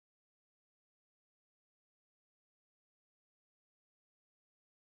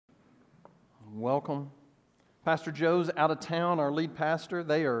Welcome. Pastor Joe's out of town, our lead pastor.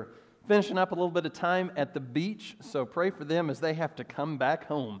 They are finishing up a little bit of time at the beach, so pray for them as they have to come back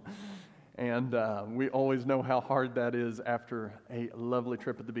home. And we always know how hard that is after a lovely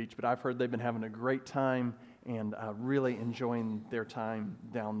trip at the beach, but I've heard they've been having a great time and really enjoying their time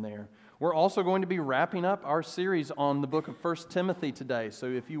down there. We're also going to be wrapping up our series on the book of 1 Timothy today. So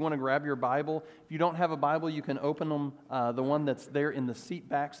if you want to grab your Bible, if you don't have a Bible, you can open them, the one that's there in the seat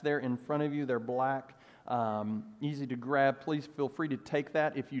backs there in front of you. They're black, easy to grab. Please feel free to take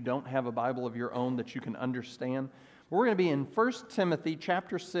that if you don't have a Bible of your own that you can understand. We're going to be in 1 Timothy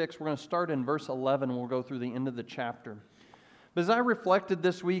chapter 6. We're going to start in verse 11 and we'll go through the end of the chapter. But as I reflected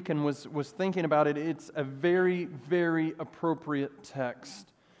this week and was thinking about it, it's a very, very appropriate text.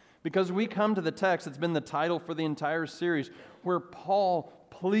 Because we come to the text, it's been the title for the entire series, where Paul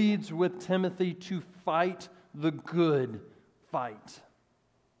pleads with Timothy to fight the good fight.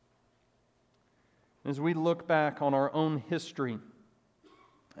 As we look back on our own history,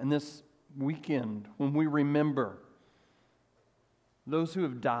 and this weekend, when we remember those who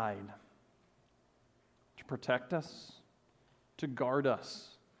have died to protect us, to guard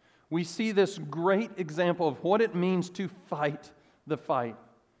us, we see this great example of what it means to fight the fight.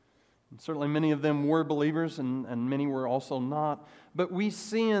 And certainly many of them were believers and many were also not. But we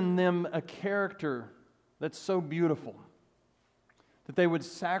see in them a character that's so beautiful. That they would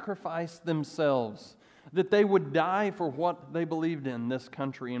sacrifice themselves. That they would die for what they believed in this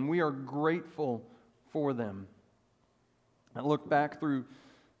country. And we are grateful for them. I look back through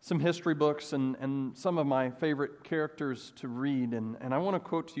some history books and some of my favorite characters to read. And I want to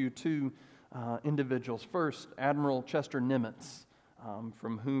quote to you two individuals. First, Admiral Chester Nimitz,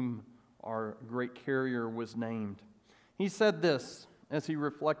 from whom our great carrier was named. He said this as he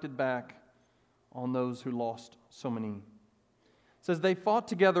reflected back on those who lost so many. It says, they fought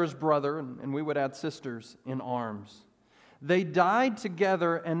together as brother, and we would add sisters, in arms. They died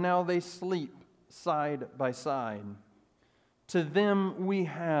together, and now they sleep side by side. To them we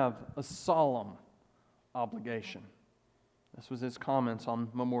have a solemn obligation. This was his comments on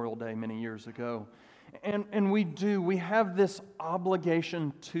Memorial Day many years ago. And we have this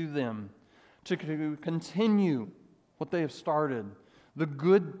obligation to them to continue what they have started, the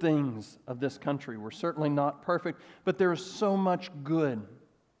good things of this country. We're certainly not perfect, but there's so much good.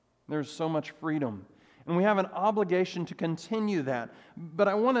 There's so much freedom. And we have an obligation to continue that. But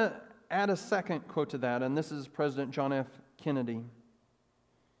I want to add a second quote to that, and this is President John F. Kennedy,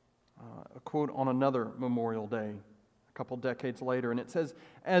 a quote on another Memorial Day, a couple decades later, and it says,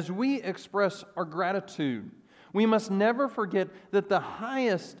 as we express our gratitude, we must never forget that the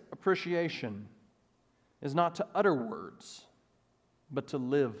highest appreciation is not to utter words, but to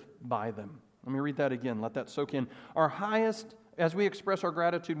live by them. Let me read that again. Let that soak in. As we express our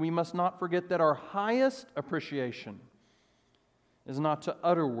gratitude, we must not forget that our highest appreciation is not to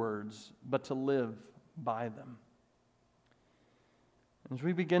utter words, but to live by them. As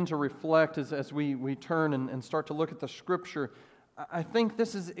we begin to reflect, as we turn and start to look at the Scripture, I think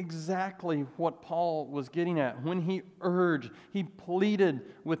this is exactly what Paul was getting at when he pleaded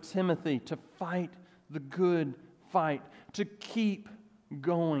with Timothy to fight the good fight, to keep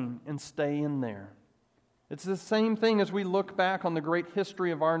going and stay in there. It's the same thing as we look back on the great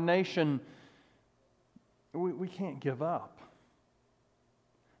history of our nation. We can't give up.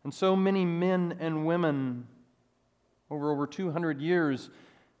 And so many men and women over 200 years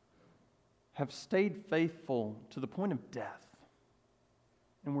have stayed faithful to the point of death.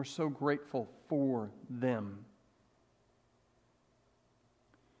 And we're so grateful for them.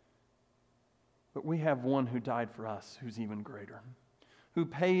 But we have one who died for us who's even greater, who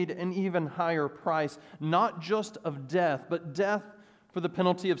paid an even higher price, not just of death, but death for the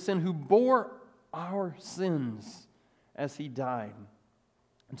penalty of sin, who bore our sins as he died.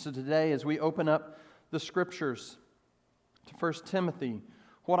 And so today, as we open up the Scriptures to 1 Timothy,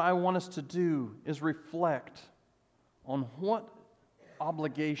 what I want us to do is reflect on what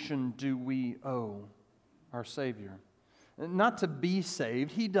obligation do we owe our Savior. Not to be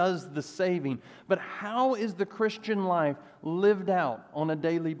saved, He does the saving, but how is the Christian life lived out on a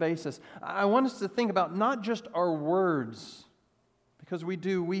daily basis? I want us to think about not just our words, because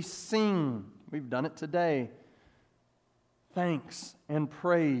we sing, we've done it today, thanks and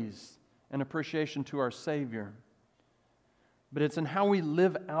praise and appreciation to our Savior. But it's in how we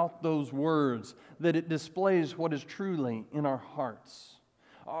live out those words that it displays what is truly in our hearts.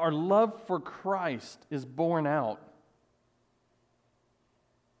 Our love for Christ is borne out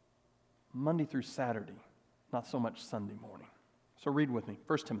Monday through Saturday, not so much Sunday morning. So read with me,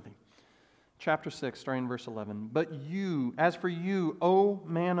 1 Timothy chapter 6, starting in verse 11. But you, as for you, O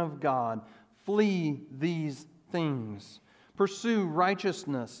man of God, flee these things. Pursue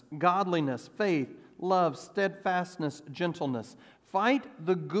righteousness, godliness, faith, love, steadfastness, gentleness. Fight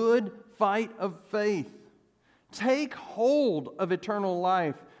the good fight of faith. Take hold of eternal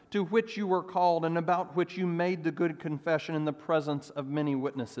life, to which you were called and about which you made the good confession in the presence of many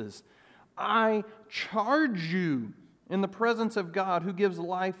witnesses. I charge you in the presence of God, who gives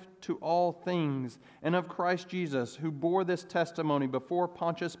life to all things, and of Christ Jesus, who bore this testimony before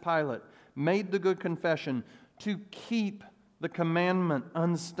Pontius Pilate, made the good confession, to keep the commandment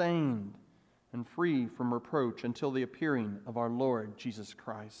unstained and free from reproach until the appearing of our Lord Jesus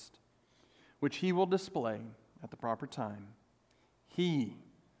Christ, which He will display at the proper time. He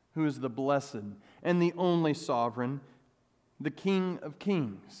who is the blessed and the only sovereign, the King of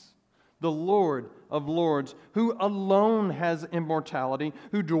kings, the Lord of lords, who alone has immortality,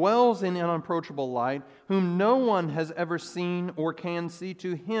 who dwells in unapproachable light, whom no one has ever seen or can see.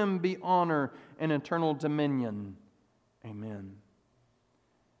 To Him be honor and eternal dominion. Amen.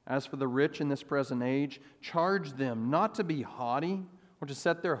 As for the rich in this present age, charge them not to be haughty or to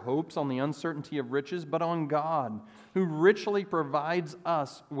set their hopes on the uncertainty of riches, but on God, who richly provides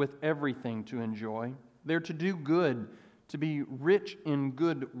us with everything to enjoy. They're to do good, to be rich in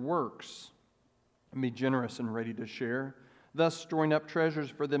good works, and be generous and ready to share, thus storing up treasures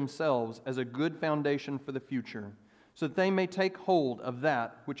for themselves as a good foundation for the future, so that they may take hold of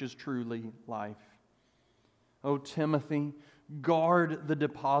that which is truly life. O Timothy, guard the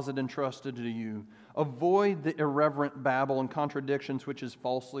deposit entrusted to you. Avoid the irreverent babble and contradictions which is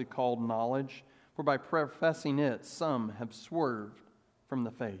falsely called knowledge, for by professing it some have swerved from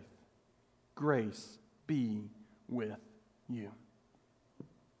the faith. Grace be with you.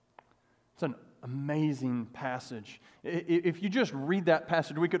 It's an amazing passage. If you just read that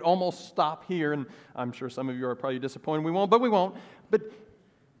passage, we could almost stop here, and I'm sure some of you are probably disappointed we won't. But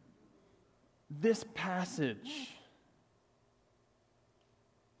this passage,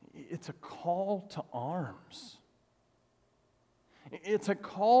 it's a call to arms. It's a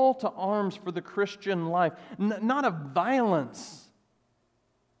call to arms for the Christian life, not of violence,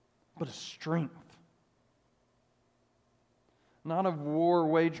 but of strength. Not of war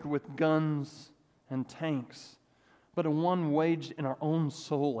waged with guns and tanks, but a one waged in our own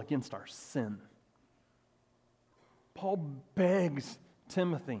soul against our sin. Paul begs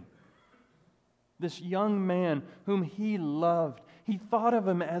Timothy, this young man whom he loved, he thought of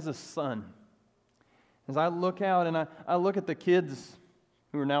him as a son. As I look out and I look at the kids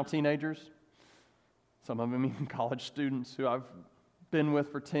who are now teenagers, some of them even college students who I've been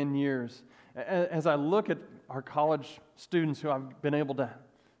with for 10 years. As I look at our college students who I've been able to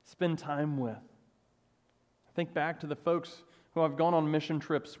spend time with, I think back to the folks who I've gone on mission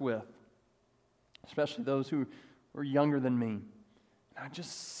trips with, especially those who are younger than me. I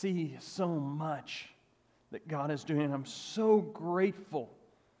just see so much that God is doing, and I'm so grateful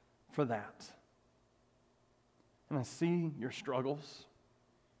for that. And I see your struggles,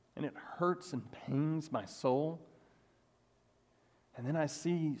 and it hurts and pains my soul. And then I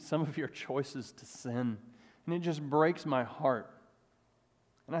see some of your choices to sin, and it just breaks my heart.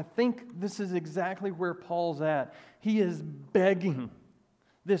 And I think this is exactly where Paul's at. He is begging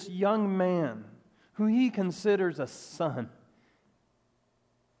this young man, who he considers a son,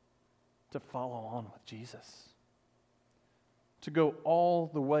 to follow on with Jesus, to go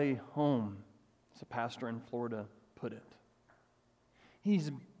all the way home, as a pastor in Florida put it. He's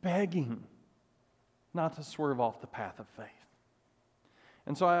begging not to swerve off the path of faith.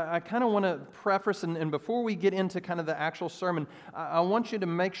 And so I kind of want to preface, and before we get into kind of the actual sermon, I want you to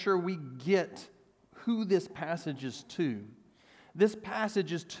make sure we get who this passage is to. This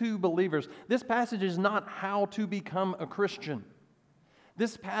passage is to believers. This passage is not how to become a Christian.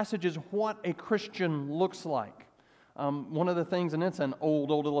 This passage is what a Christian looks like. One of the things, and it's an old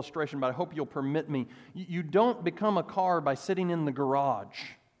illustration, but I hope you'll permit me. You don't become a car by sitting in the garage,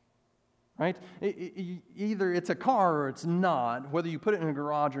 right? Either it's a car or it's not. Whether you put it in a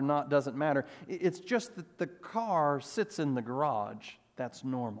garage or not doesn't matter. It's just that the car sits in the garage. That's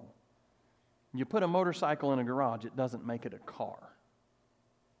normal. You put a motorcycle in a garage, it doesn't make it a car.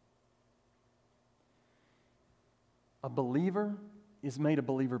 A believer is made a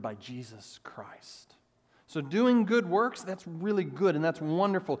believer by Jesus Christ. So doing good works, that's really good and that's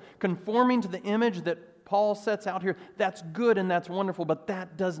wonderful. Conforming to the image that Paul sets out here, that's good and that's wonderful, but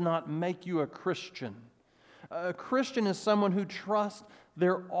that does not make you a Christian. A Christian is someone who trusts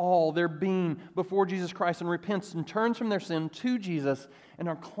their all, their being before Jesus Christ and repents and turns from their sin to Jesus and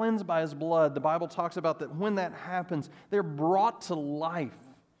are cleansed by His blood. The Bible talks about that when that happens, they're brought to life.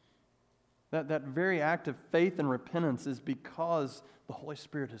 That very act of faith and repentance is because the Holy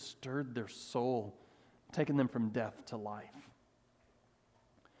Spirit has stirred their soul, taken them from death to life.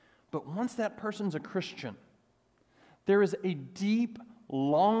 But once that person's a Christian, there is a deep,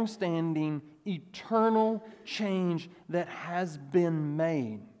 long-standing, eternal change that has been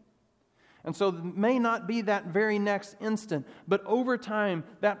made. And so it may not be that very next instant, but over time,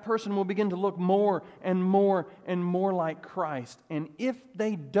 that person will begin to look more and more and more like Christ. And if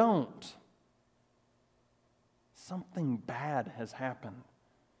they don't, something bad has happened.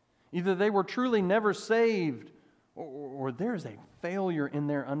 Either they were truly never saved, or there's a failure in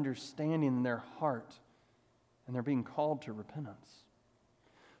their understanding, in their heart, and they're being called to repentance.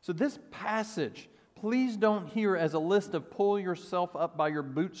 So this passage, please don't hear as a list of pull yourself up by your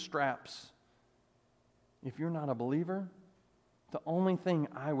bootstraps. If you're not a believer, the only thing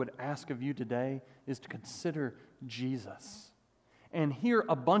I would ask of you today is to consider Jesus. And here,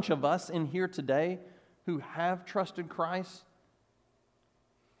 a bunch of us in here today who have trusted Christ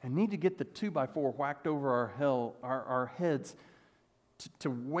and need to get the 2x4 whacked over our heads to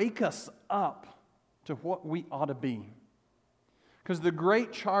wake us up to what we ought to be. Because the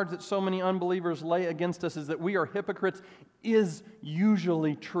great charge that so many unbelievers lay against us is that we are hypocrites is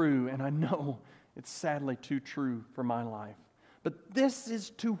usually true. And I know it's sadly too true for my life. But this is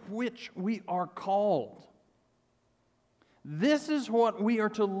to which we are called. This is what we are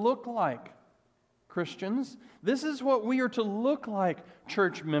to look like, Christians. This is what we are to look like,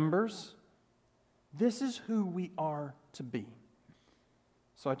 church members. This is who we are to be.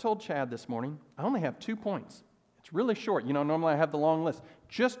 So I told Chad this morning, I only have 2 points. It's really short. Normally I have the long list.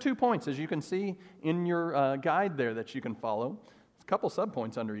 Just 2 points, as you can see in your guide there that you can follow. There's a couple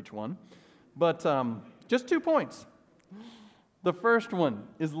subpoints under each one. But just 2 points. The first one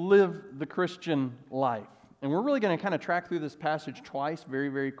is live the Christian life. And we're really going to kind of track through this passage twice very,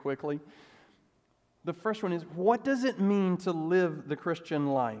 very quickly. The first one is, what does it mean to live the Christian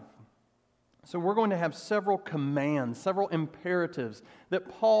life? So we're going to have several commands, several imperatives that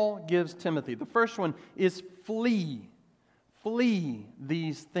Paul gives Timothy. The first one is flee. Flee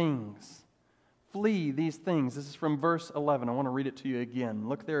these things. Flee these things. This is from verse 11. I want to read it to you again.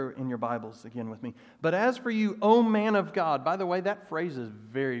 Look there in your Bibles again with me. But as for you, O man of God. By the way, that phrase is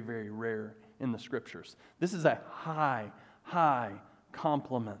very, very rare in the Scriptures. This is a high, high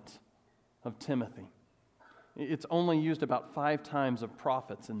compliment of Timothy. It's only used about 5 times of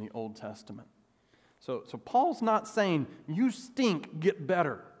prophets in the Old Testament. So Paul's not saying, you stink, get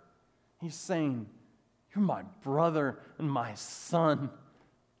better. He's saying, you're my brother and my son.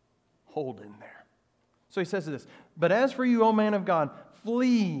 Hold in there. So he says this, but as for you, O man of God,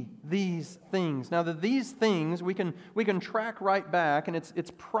 flee these things. Now, these things, we can track right back, and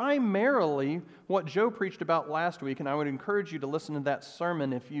it's primarily what Joe preached about last week, and I would encourage you to listen to that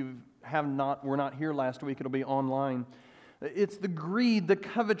sermon if you were not here last week. It'll be online. It's the greed, the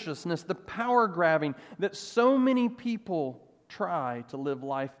covetousness, the power grabbing that so many people try to live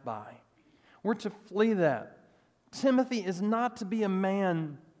life by. We're to flee that. Timothy is not to be a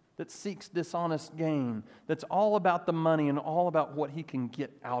man that seeks dishonest gain, that's all about the money and all about what he can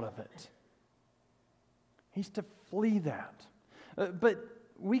get out of it. He's to flee that. But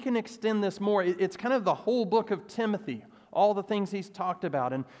we can extend this more. It's kind of the whole book of Timothy, all the things he's talked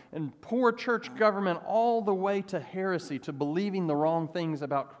about, and poor church government all the way to heresy, to believing the wrong things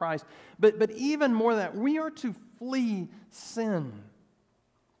about Christ. But even more than that, we are to flee sin.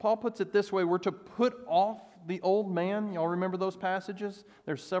 Paul puts it this way, we're to put off the old man. Y'all remember those passages?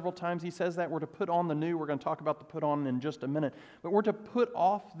 There's several times he says that. We're to put on the new. We're going to talk about the put on in just a minute. But we're to put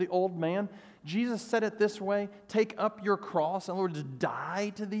off the old man. Jesus said it this way, take up your cross. In other words,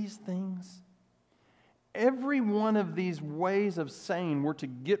 die to these things. Every one of these ways of saying we're to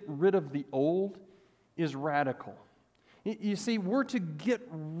get rid of the old is radical. You see, we're to get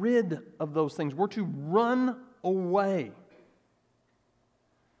rid of those things. We're to run away.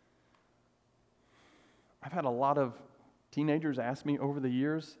 I've had a lot of teenagers ask me over the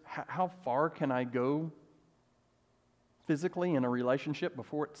years, how far can I go physically in a relationship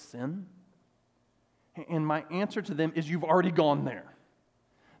before it's sin? And my answer to them is, you've already gone there.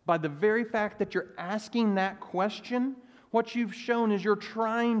 By the very fact that you're asking that question, what you've shown is you're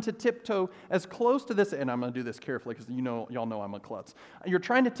trying to tiptoe as close to this, and I'm going to do this carefully because y'all know I'm a klutz. You're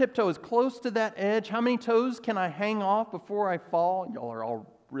trying to tiptoe as close to that edge. How many toes can I hang off before I fall? Y'all are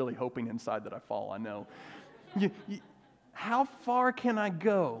all really hoping inside that I fall, I know. How far can I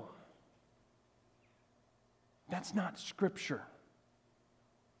go? That's not Scripture.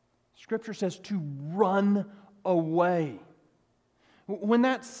 Scripture says to run away. When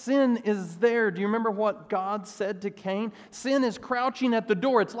that sin is there, do you remember what God said to Cain? Sin is crouching at the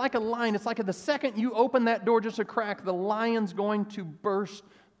door. It's like a lion. It's like the second you open that door just a crack, the lion's going to burst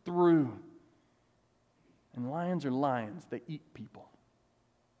through. And lions are lions. They eat people.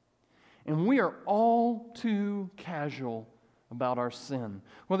 And we are all too casual about our sin.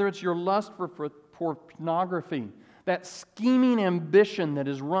 Whether it's your lust for pornography, that scheming ambition that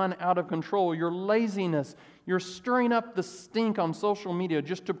is run out of control, your laziness, you're stirring up the stink on social media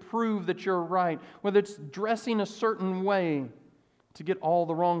just to prove that you're right, whether it's dressing a certain way to get all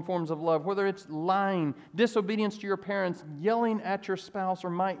the wrong forms of love, whether it's lying, disobedience to your parents, yelling at your spouse, or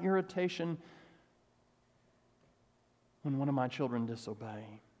my irritation when one of my children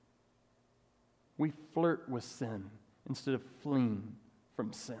disobey. We flirt with sin instead of fleeing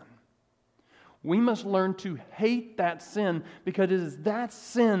from sin. We must learn to hate that sin because it is that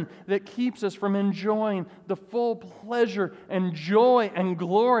sin that keeps us from enjoying the full pleasure and joy and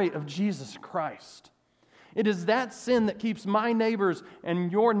glory of Jesus Christ. It is that sin that keeps my neighbors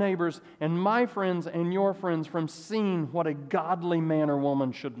and your neighbors and my friends and your friends from seeing what a godly man or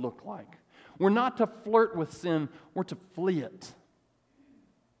woman should look like. We're not to flirt with sin, we're to flee it.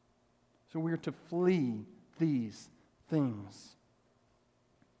 So we're to flee these things.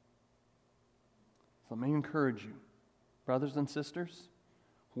 Let me encourage you, brothers and sisters,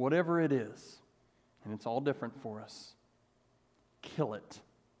 whatever it is, and it's all different for us, kill it.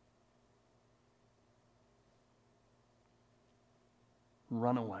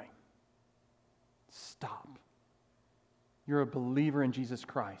 Run away. Stop. You're a believer in Jesus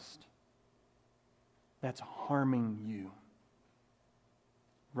Christ. That's harming you.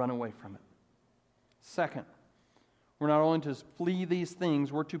 Run away from it. Second, we're not only to flee these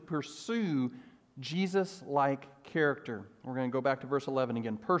things, we're to pursue Jesus-like character. We're going to go back to verse 11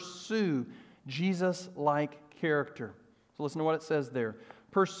 again. Pursue Jesus-like character. So listen to what it says there.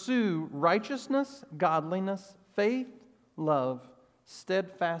 Pursue righteousness, godliness, faith, love,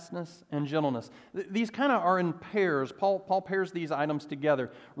 steadfastness, and gentleness. These kind of are in pairs. Paul pairs these items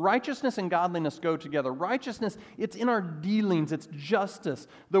together. Righteousness and godliness go together. Righteousness, it's in our dealings. It's justice.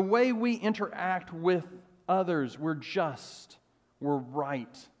 The way we interact with others, we're just. We're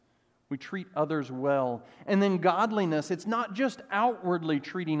right. We treat others well. And then godliness, it's not just outwardly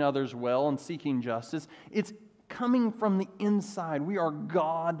treating others well and seeking justice. It's coming from the inside. We are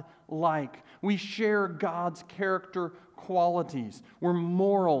God-like. We share God's character qualities. We're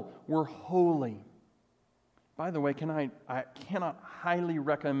moral. We're holy. By the way, I cannot highly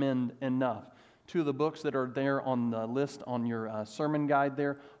recommend enough two of the books that are there on the list on your sermon guide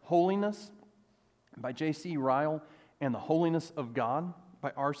there. Holiness by J.C. Ryle and The Holiness of God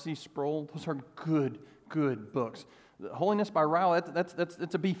by R.C. Sproul. Those are good books. Holiness by Ryle,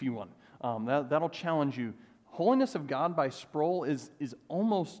 that's a beefy one. That'll challenge you. Holiness of God by Sproul is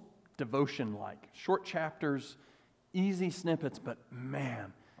almost devotion-like. Short chapters, easy snippets, but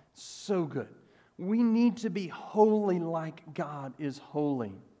man, so good. We need to be holy like God is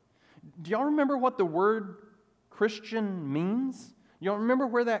holy. Do y'all remember what the word Christian means? Y'all remember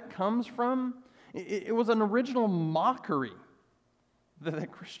where that comes from? It was an original mockery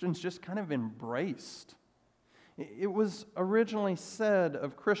that Christians just kind of embraced. It was originally said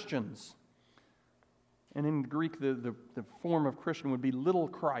of Christians, and in Greek the form of Christian would be little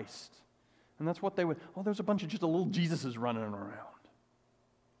Christ. And that's what they would, there's a bunch of just little Jesuses running around.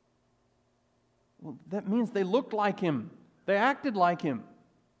 Well, that means they looked like him. They acted like him.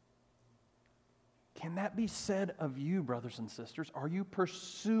 Can that be said of you, brothers and sisters? Are you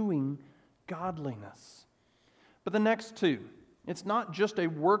pursuing godliness? But the next two, it's not just a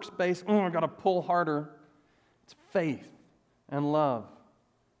works-based, I got to pull harder. It's faith and love.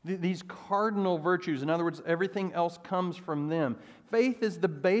 These cardinal virtues, in other words, everything else comes from them. Faith is the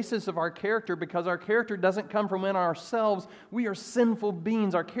basis of our character because our character doesn't come from in ourselves. We are sinful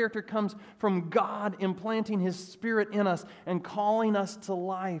beings. Our character comes from God implanting His Spirit in us and calling us to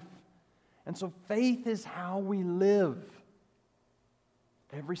life. And so faith is how we live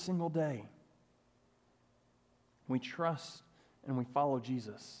every single day. We trust and we follow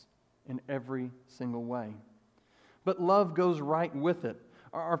Jesus in every single way. But love goes right with it.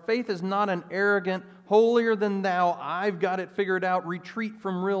 Our faith is not an arrogant, holier than thou, I've got it figured out, retreat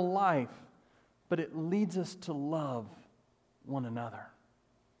from real life. But it leads us to love one another.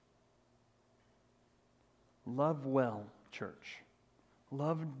 Love well, church.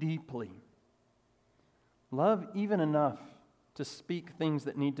 Love deeply. Love even enough to speak things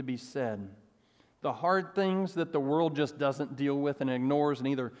that need to be said. The hard things that the world just doesn't deal with and ignores and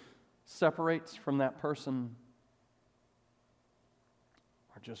either separates from that person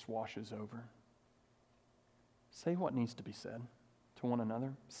or just washes over. Say what needs to be said to one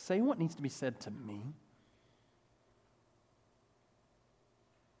another. Say what needs to be said to me.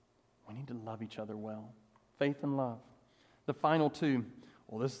 We need to love each other well. Faith and love. The final two,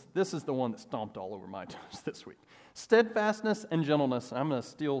 well, this is the one that stomped all over my toes this week. Steadfastness and gentleness. I'm going to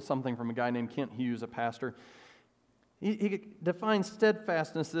steal something from a guy named Kent Hughes, a pastor. He defines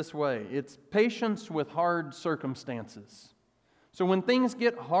steadfastness this way. It's patience with hard circumstances. So when things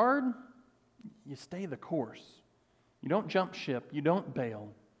get hard, you stay the course. You don't jump ship. You don't bail.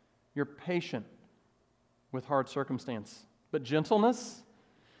 You're patient with hard circumstance. But gentleness,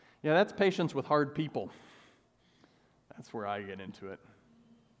 yeah, that's patience with hard people. That's where I get into it.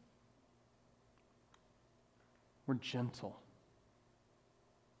 We're gentle.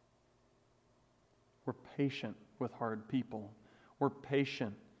 We're patient with hard people. We're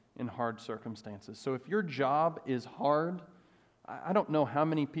patient in hard circumstances. So if your job is hard, I don't know how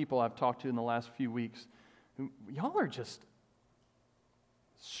many people I've talked to in the last few weeks who, y'all are just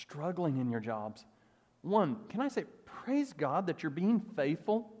struggling in your jobs. One, can I say, praise God that you're being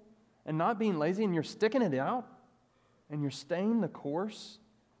faithful and not being lazy and you're sticking it out and you're staying the course.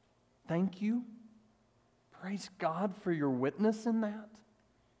 Thank you. Praise God for your witness in that.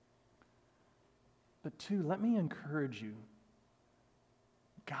 But two, let me encourage you.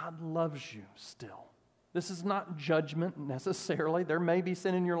 God loves you still. This is not judgment necessarily. There may be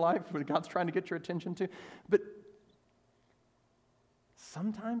sin in your life that God's trying to get your attention to. But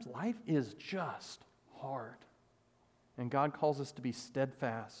sometimes life is just hard. And God calls us to be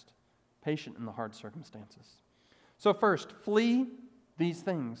steadfast, patient in the hard circumstances. So first, flee these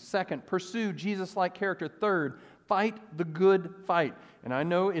things. Second, pursue Jesus-like character. Third, fight the good fight. And I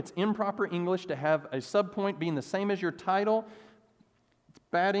know it's improper English to have a subpoint being the same as your title. It's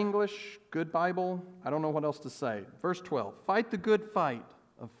bad English, good Bible. I don't know what else to say. Verse 12, fight the good fight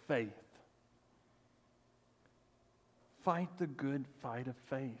of faith. Fight the good fight of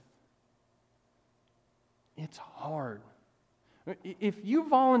faith. It's hard. If you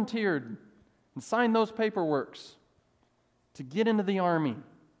volunteered and signed those paperworks to get into the army,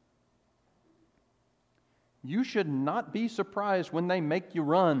 you should not be surprised when they make you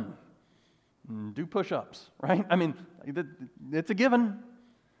run and do push-ups, right? I mean, it's a given.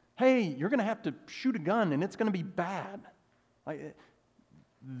 Hey, you're going to have to shoot a gun and it's going to be bad. I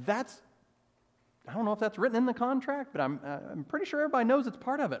don't know if that's written in the contract, but I'm pretty sure everybody knows it's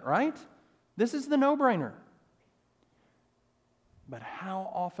part of it, right? This is the no-brainer. But how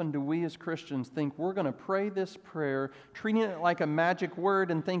often do we as Christians think we're going to pray this prayer, treating it like a magic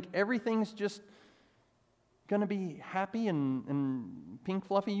word, and think everything's just going to be happy and pink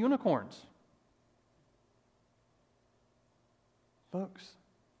fluffy unicorns? Folks,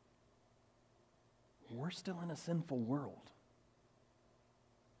 we're still in a sinful world.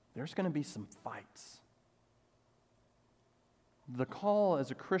 There's going to be some fights. The call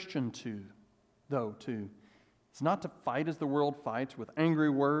as a Christian it's not to fight as the world fights with angry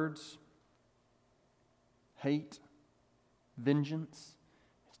words, hate, vengeance.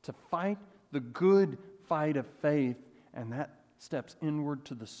 It's to fight the good fight of faith, and that steps inward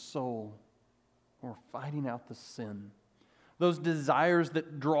to the soul. We're fighting out the sin. Those desires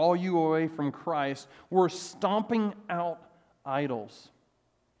that draw you away from Christ, we're stomping out idols.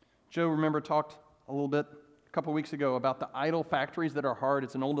 Joe, remember, talked a little bit a couple weeks ago about the idol factories that are hard.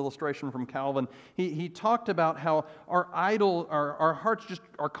 It's an old illustration from Calvin. He talked about how our hearts just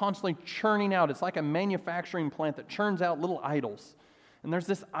are constantly churning out. It's like a manufacturing plant that churns out little idols. And there's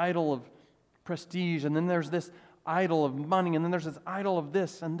this idol of prestige, and then there's this idol of money, and then there's this idol of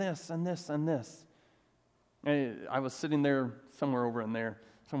this and this and this and this. And I was sitting there somewhere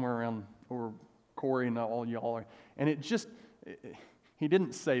around over Corey and all y'all are, and he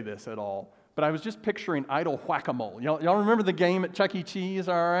didn't say this at all. But I was just picturing idol whack-a-mole. Y'all remember the game at Chuck E. Cheese,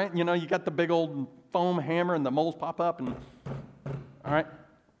 all right? You know, you got the big old foam hammer and the moles pop up, and all right?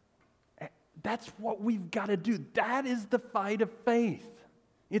 That's what we've got to do. That is the fight of faith.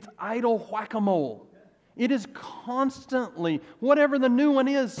 It's idol whack-a-mole. It is constantly, whatever the new one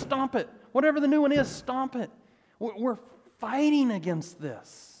is, stomp it. Whatever the new one is, stomp it. We're fighting against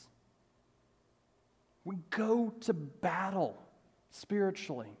this. We go to battle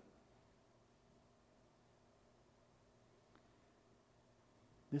spiritually.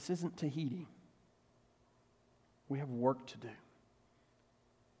 This isn't Tahiti. We have work to do.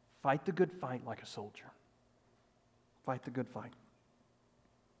 Fight the good fight like a soldier. Fight the good fight.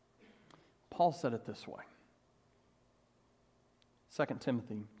 Paul said it this way. 2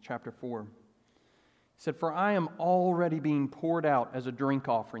 Timothy chapter 4. He said, "For I am already being poured out as a drink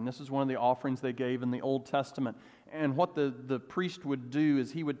offering." This is one of the offerings they gave in the Old Testament. And what the priest would do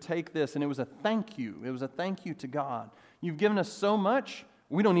is he would take this, and it was a thank you. It was a thank you to God. You've given us so much,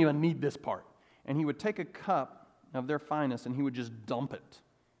 we don't even need this part. And he would take a cup of their finest and he would just dump it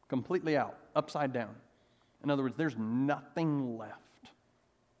completely out, upside down. In other words, there's nothing left.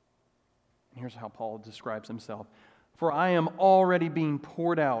 And here's how Paul describes himself. For I am already being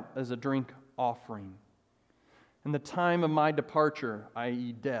poured out as a drink offering. And the time of my departure,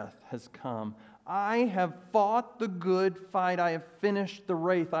 i.e. death, has come. I have fought the good fight. I have finished the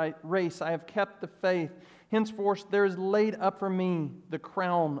race. I have kept the faith. Henceforth there is laid up for me the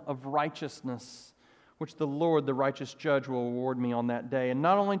crown of righteousness, which the Lord, the righteous judge, will award me on that day. And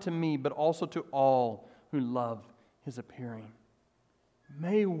not only to me, but also to all who love his appearing.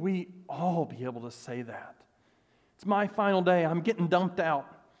 May we all be able to say that. It's my final day. I'm getting dumped out.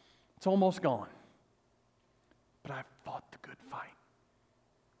 It's almost gone. But I've fought the good fight.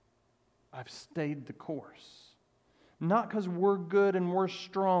 I've stayed the course. Not because we're good and we're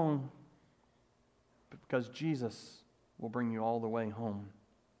strong, but because Jesus will bring you all the way home.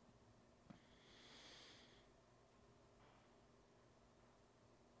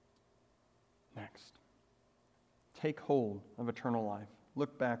 Next, take hold of eternal life.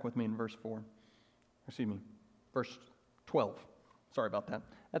 Look back with me in verse 12. Sorry about that.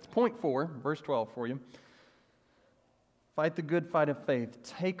 That's point 4, verse 12 for you. Fight the good fight of faith.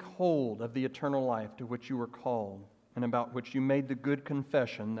 Take hold of the eternal life to which you were called and about which you made the good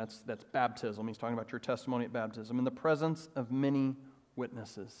confession. That's baptism. He's talking about your testimony at baptism. In the presence of many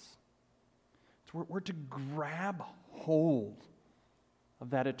witnesses. So we're to grab hold of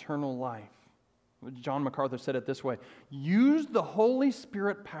that eternal life. John MacArthur said it this way: use the Holy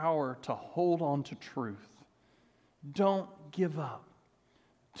Spirit power to hold on to truth. Don't give up.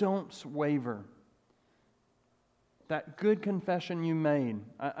 Don't waver. That good confession you made.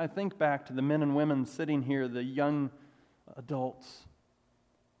 I think back to the men and women sitting here, the young adults,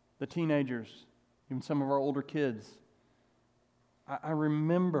 the teenagers, even some of our older kids. I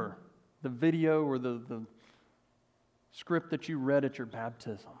remember the video or the script that you read at your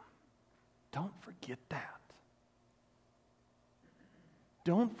baptism. Don't forget that.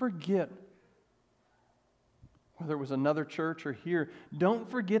 Don't forget, whether it was another church or here, don't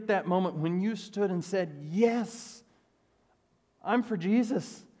forget that moment when you stood and said, yes, I'm for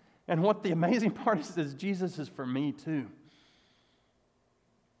Jesus. And what the amazing part is Jesus is for me too.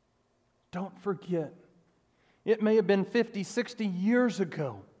 Don't forget. It may have been 50, 60 years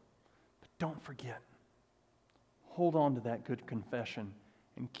ago, but don't forget. Hold on to that good confession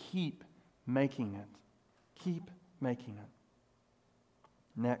and keep making it. Keep making it.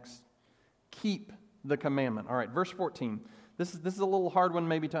 Next, keep the commandment. All right, verse 14. This is a little hard one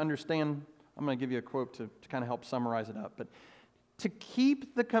maybe to understand. I'm going to give you a quote to kind of help summarize it up. But to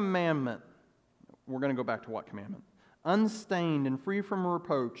keep the commandment, we're going to go back to what commandment? Unstained and free from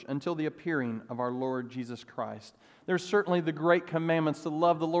reproach until the appearing of our Lord Jesus Christ. There's certainly the great commandments to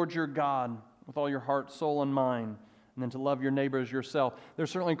love the Lord your God with all your heart, soul, and mind, and then to love your neighbor as yourself. There's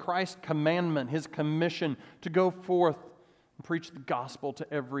certainly Christ's commandment, His commission to go forth and preach the gospel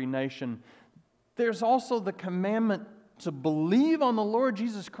to every nation. There's also the commandment to believe on the Lord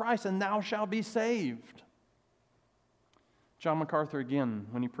Jesus Christ and thou shalt be saved. John MacArthur, again,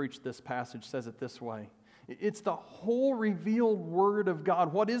 when he preached this passage, says it this way. It's the whole revealed Word of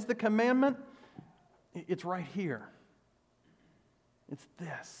God. What is the commandment? It's right here. It's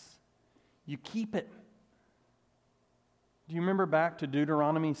this. You keep it. Do you remember back to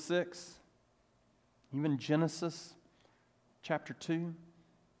Deuteronomy 6? Even Genesis chapter 2?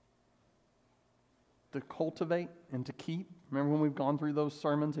 To cultivate and to keep. Remember when we've gone through those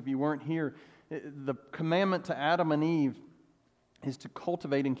sermons? If you weren't here, the commandment to Adam and Eve is to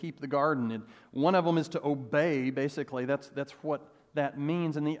cultivate and keep the garden. And one of them is to obey, basically. That's what that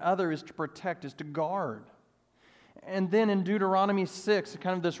means. And the other is to protect, is to guard. And then in Deuteronomy 6,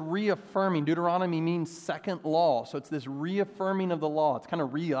 kind of this reaffirming. Deuteronomy means second law. So it's this reaffirming of the law. It's kind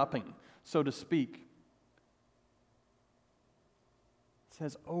of re-upping, so to speak. It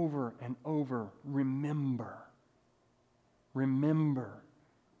says over and over, remember. Remember.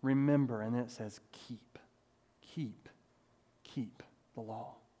 Remember. And then it says keep. Keep. Keep the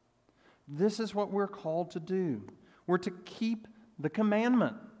law. This is what we're called to do. We're to keep the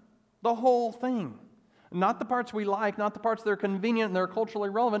commandment. The whole thing. Not the parts we like, not the parts that are convenient and they're culturally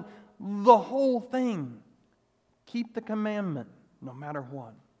relevant. The whole thing. Keep the commandment no matter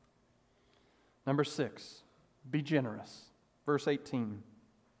what. Number 6, be generous. Verse 18.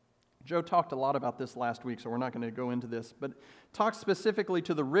 Joe talked a lot about this last week, so we're not going to go into this, but talk specifically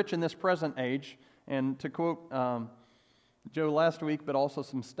to the rich in this present age. And to quote Joe last week, but also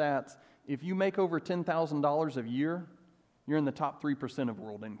some stats, if you make over $10,000 a year, you're in the top 3% of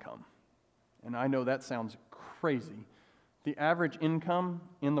world income. And I know that sounds crazy, The average income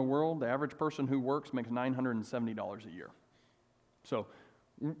in the world, the average person who works makes $970 a year. So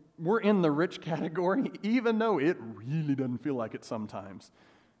we're in the rich category, even though it really doesn't feel like it sometimes.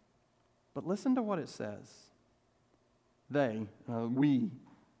 But listen to what it says. We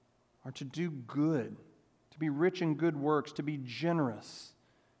are to do good, to be rich in good works, to be generous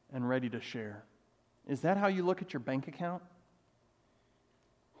and ready to share. Is that how you look at your bank account?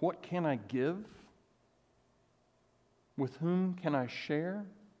 What can I give? With whom can I share?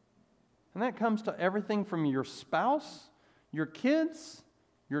 And that comes to everything from your spouse, your kids,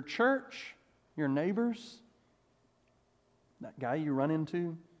 your church, your neighbors, that guy you run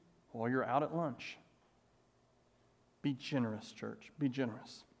into while you're out at lunch. Be generous, church. Be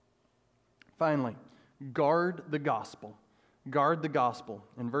generous. Finally, guard the gospel. Guard the gospel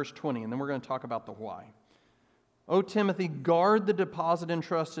in verse 20, and then we're going to talk about the why. O Timothy, guard the deposit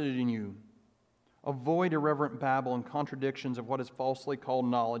entrusted in you. Avoid irreverent babble and contradictions of what is falsely called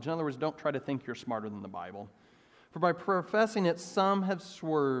knowledge. In other words, don't try to think you're smarter than the Bible. For by professing it, some have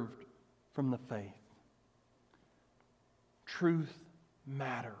swerved from the faith. Truth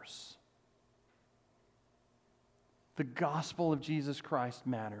matters. The gospel of Jesus Christ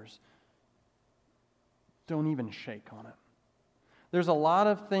matters. Don't even shake on it. There's a lot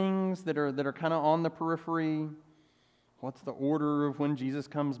of things that are kind of on the periphery. What's the order of when Jesus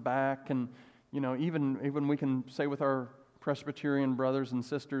comes back? And, even we can say with our Presbyterian brothers and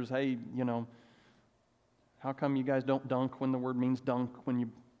sisters, hey, how come you guys don't dunk when the word means dunk when you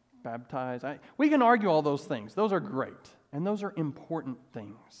baptize? We can argue all those things. Those are great. And those are important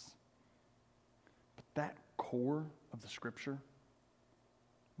things. But that core of the Scripture,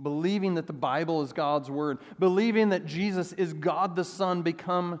 believing that the Bible is God's Word, believing that Jesus is God the Son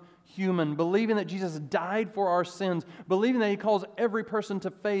become human, believing that Jesus died for our sins, believing that He calls every person to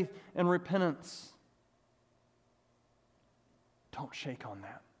faith and repentance. Don't shake on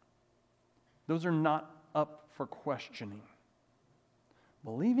that. Those are not up for questioning.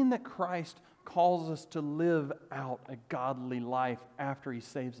 Believing that Christ calls us to live out a godly life after He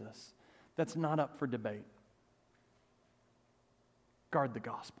saves us, that's not up for debate. Guard the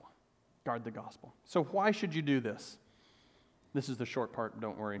gospel. Guard the gospel. So why should you do this? This is the short part,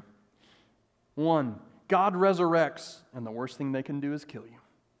 don't worry. 1, God resurrects, and the worst thing they can do is kill you.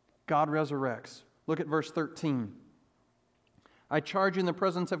 God resurrects. Look at verse 13. I charge you in the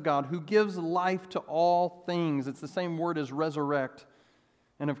presence of God, who gives life to all things. It's the same word as resurrect,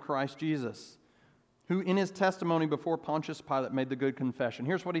 and of Christ Jesus, who in His testimony before Pontius Pilate made the good confession.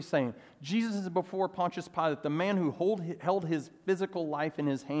 Here's what He's saying. Jesus is before Pontius Pilate, the man who held his physical life in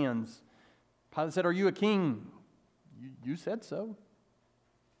his hands. Pilate said, "Are you a king?" You said so.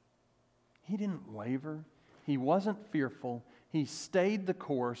 He didn't waver. He wasn't fearful. He stayed the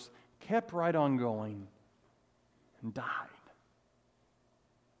course, kept right on going, and died.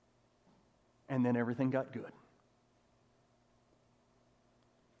 And then everything got good.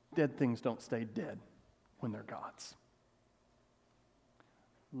 Dead things don't stay dead when they're God's.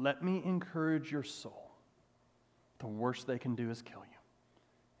 Let me encourage your soul. The worst they can do is kill you.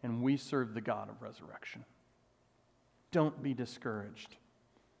 And we serve the God of resurrection. Don't be discouraged.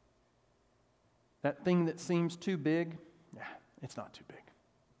 That thing that seems too big, it's not too big.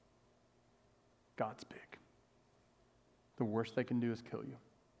 God's big. The worst they can do is kill you.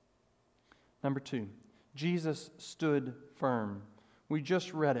 Number 2, Jesus stood firm. We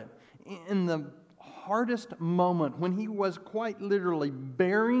just read it. In the hardest moment, when He was quite literally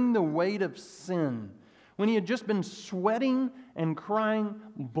bearing the weight of sin, when He had just been sweating and crying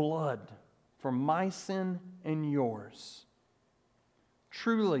blood for my sin and yours,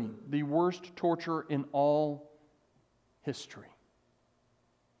 truly the worst torture in all history,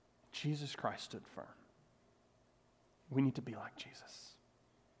 Jesus Christ stood firm. We need to be like Jesus.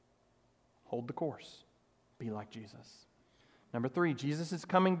 Hold the course. Be like Jesus. Number 3, Jesus is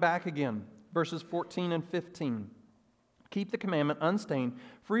coming back again. Verses 14 and 15. Keep the commandment unstained,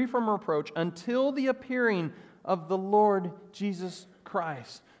 free from reproach, until the appearing of the Lord Jesus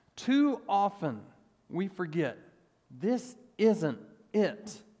Christ. Too often we forget this isn't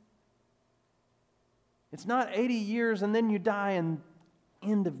it. It's not 80 years and then you die and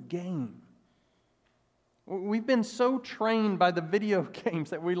end of game. We've been so trained by the video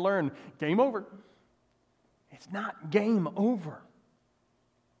games that we learn game over. It's not game over.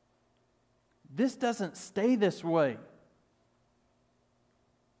 This doesn't stay this way.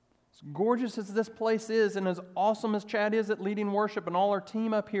 As gorgeous as this place is, and as awesome as Chad is at leading worship and all our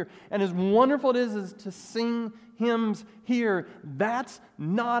team up here, and as wonderful it is to sing hymns here, that's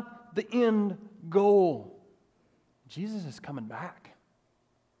not the end goal. Jesus is coming back.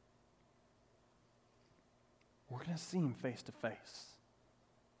 we're going to see Him face to face.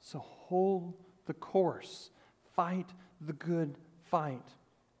 So hold the course. Fight the good fight.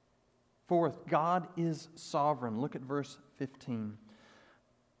 Fourth, God is sovereign. Look at verse 15.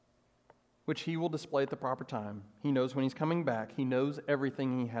 Which He will display at the proper time. He knows when He's coming back. He knows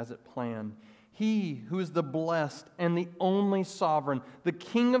everything. He has it planned. He who is the blessed and the only sovereign, the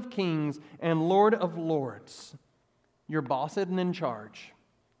King of kings and Lord of lords. Your boss isn't in charge.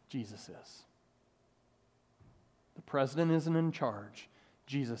 Jesus is. The president isn't in charge.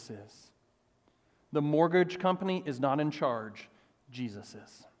 Jesus is. The mortgage company is not in charge. Jesus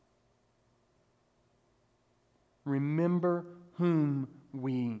is. Remember whom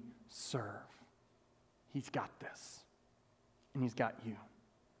we serve. He's got this. And He's got you.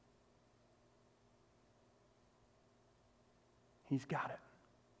 He's got it.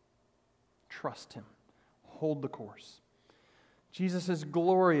 Trust Him. Hold the course. Jesus is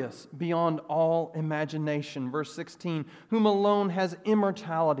glorious beyond all imagination. Verse 16, whom alone has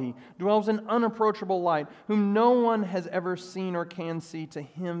immortality, dwells in unapproachable light, whom no one has ever seen or can see. To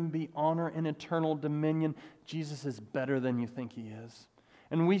Him be honor and eternal dominion. Jesus is better than you think He is.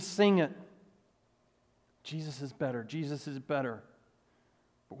 And we sing it. Jesus is better. Jesus is better.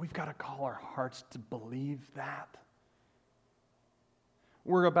 But we've got to call our hearts to believe that.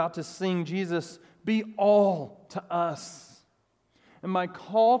 We're about to sing, Jesus, be all to us. And my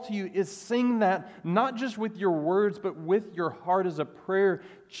call to you is sing that not just with your words, but with your heart as a prayer.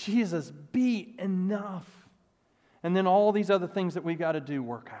 Jesus, be enough. And then all these other things that we got to do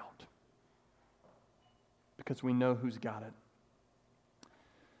work out. Because we know who's got it.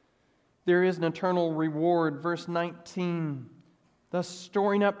 There is an eternal reward. Verse 19, thus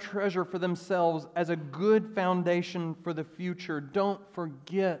storing up treasure for themselves as a good foundation for the future. Don't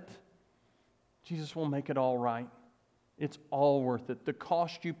forget, Jesus will make it all right. It's all worth it. The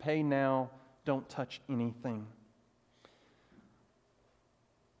cost you pay now, don't touch anything.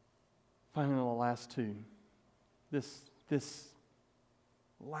 Finally, the last two. This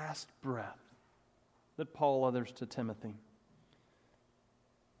last breath that Paul utters to Timothy.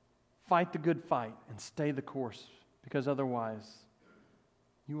 Fight the good fight and stay the course, because otherwise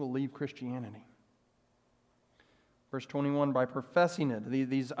you will leave Christianity. Verse 21, by professing it,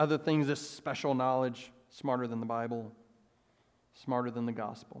 these other things, this special knowledge, smarter than the Bible, smarter than the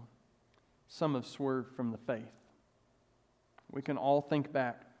gospel. Some have swerved from the faith. We can all think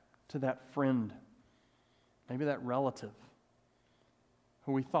back to that friend, maybe that relative,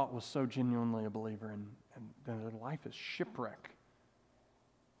 who we thought was so genuinely a believer, and their life is shipwreck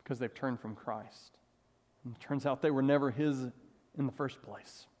because they've turned from Christ. And it turns out they were never His in the first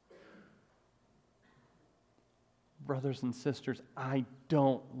place. Brothers and sisters, I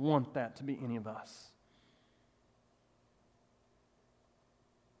don't want that to be any of us.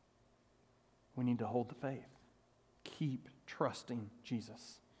 We need to hold the faith. Keep trusting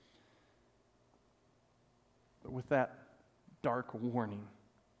Jesus. But with that dark warning,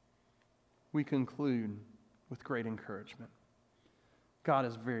 we conclude with great encouragement. God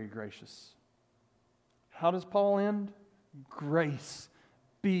is very gracious. How does Paul end? Grace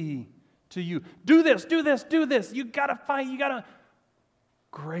be to you. Do this, do this, do this. You got to fight. You got to.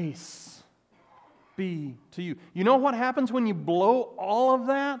 Grace be to you. You know what happens when you blow all of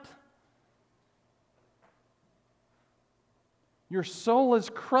that? Your soul is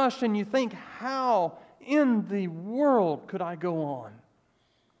crushed and you think, how in the world could I go on?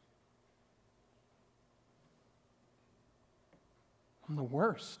 I'm the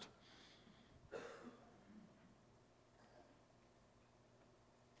worst.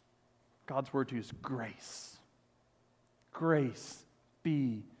 God's word to you is grace. Grace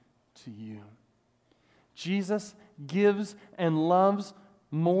be to you. Jesus gives and loves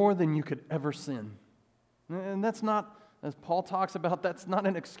more than you could ever sin. And that's not, as Paul talks about, that's not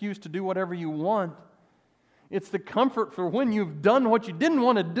an excuse to do whatever you want. It's the comfort for when you've done what you didn't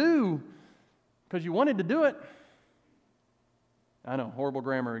want to do because you wanted to do it. I know, horrible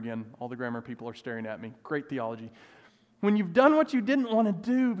grammar again. All the grammar people are staring at me. Great theology. When you've done what you didn't want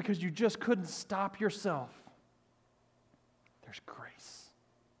to do because you just couldn't stop yourself, there's grace.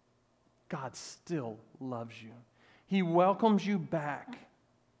 God still loves you. He welcomes you back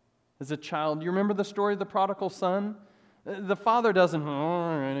as a child. You remember the story of the prodigal son? The father doesn't,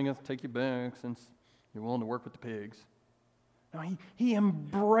 all right, I guess I'll take you back since you're willing to work with the pigs. No, he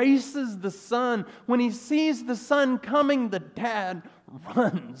embraces the son. When he sees the son coming, the dad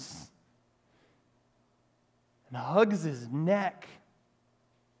runs and hugs his neck.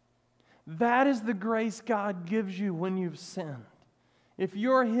 That is the grace God gives you when you've sinned. If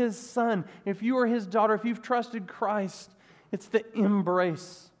you're His son, if you are His daughter, if you've trusted Christ, it's the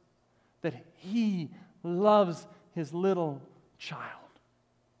embrace that He loves His little child.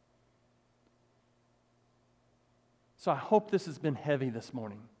 So I hope this has been heavy this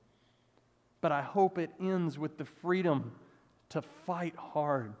morning, but I hope it ends with the freedom to fight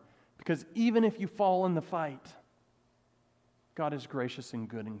hard, because even if you fall in the fight, God is gracious and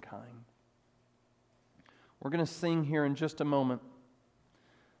good and kind. We're going to sing here in just a moment.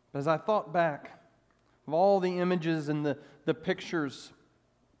 But as I thought back of all the images and the pictures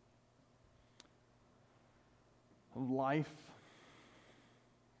of life,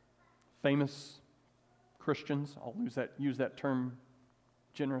 famous Christians, I'll use that term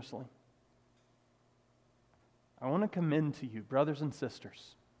generously. I want to commend to you, brothers and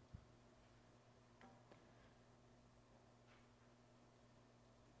sisters,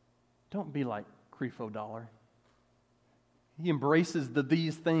 don't be like Creflo Dollar. He embraces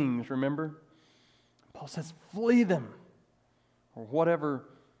these things, remember? Paul says, flee them. Or whatever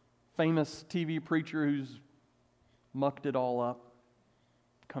famous TV preacher who's mucked it all up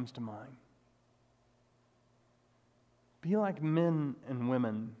comes to mind. Be like men and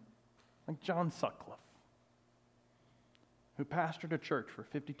women, like John Sutcliffe, who pastored a church for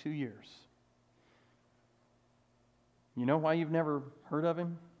 52 years. You know why you've never heard of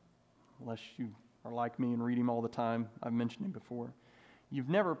him? Unless you are like me and read him all the time. I've mentioned him before. You've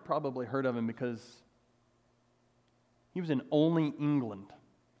never probably heard of him because he was in Olney, England.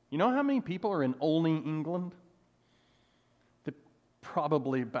 You know how many people are in Olney, England?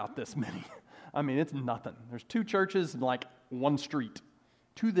 Probably about this many. I mean, it's nothing. There's 2 churches and like 1 street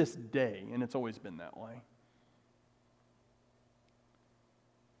to this day, and it's always been that way.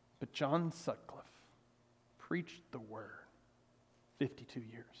 But John Sutcliffe preached the word 52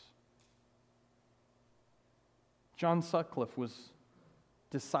 years. John Sutcliffe was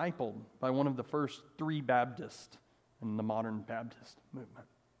discipled by one of the first 3 Baptists in the modern Baptist movement.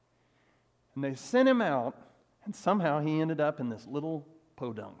 And they sent him out, and somehow he ended up in this little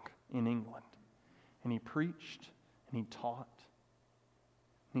podunk in England. And he preached, and he taught,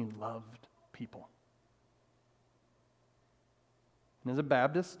 and he loved people. And as a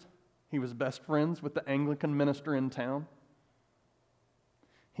Baptist, he was best friends with the Anglican minister in town.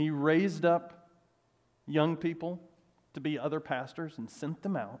 He raised up young people to be other pastors and sent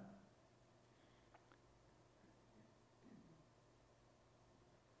them out.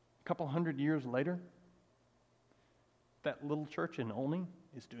 A couple hundred years later, that little church in Olney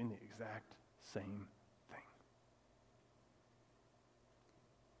is doing the exact same thing.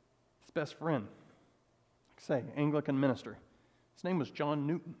 His best friend, like I say, Anglican minister, his name was John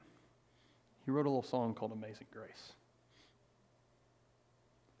Newton. He wrote a little song called Amazing Grace.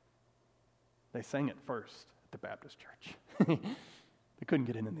 They sang it first at the Baptist church. They couldn't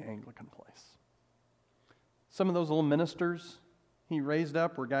get in the Anglican place. Some of those little ministers he raised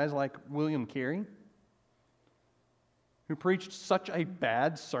up were guys like William Carey, who preached such a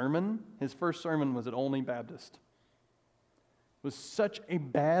bad sermon. His first sermon was at Olney Baptist. It was such a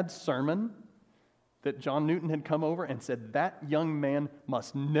bad sermon that John Newton had come over and said, that young man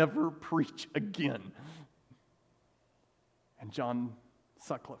must never preach again. And John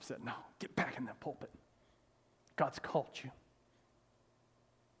Sutcliffe said, no, get back in that pulpit. God's called you.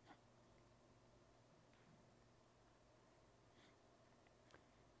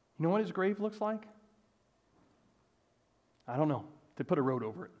 You know what his grave looks like? I don't know. They put a road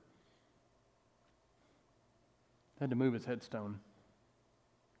over it. They had to move his headstone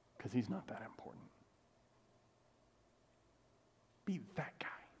because he's not that important. Be that guy.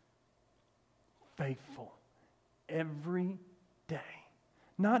 Faithful. Every day.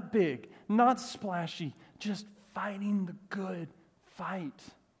 Not big, not splashy, just fighting the good fight.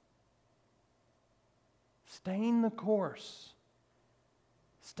 Staying the course.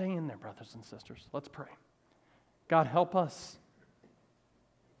 Stay in there, brothers and sisters. Let's pray. God, help us.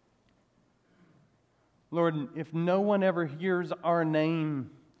 Lord, if no one ever hears our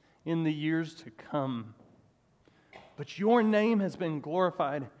name in the years to come, but your name has been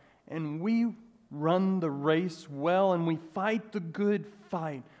glorified, and we run the race well, and we fight the good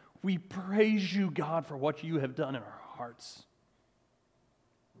fight, we praise you, God, for what you have done in our hearts.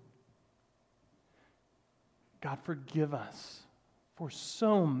 God, forgive us for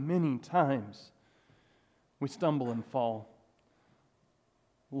so many times we stumble and fall.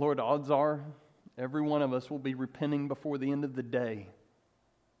 Lord, odds are every one of us will be repenting before the end of the day.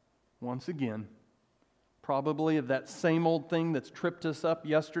 Once again, probably of that same old thing that's tripped us up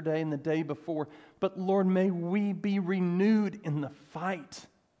yesterday and the day before. But Lord, may we be renewed in the fight.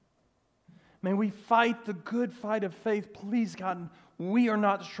 May we fight the good fight of faith. Please, God, we are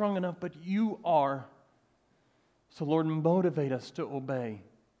not strong enough, but you are. So Lord, motivate us to obey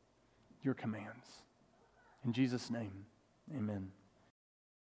your commands. In Jesus' name, amen.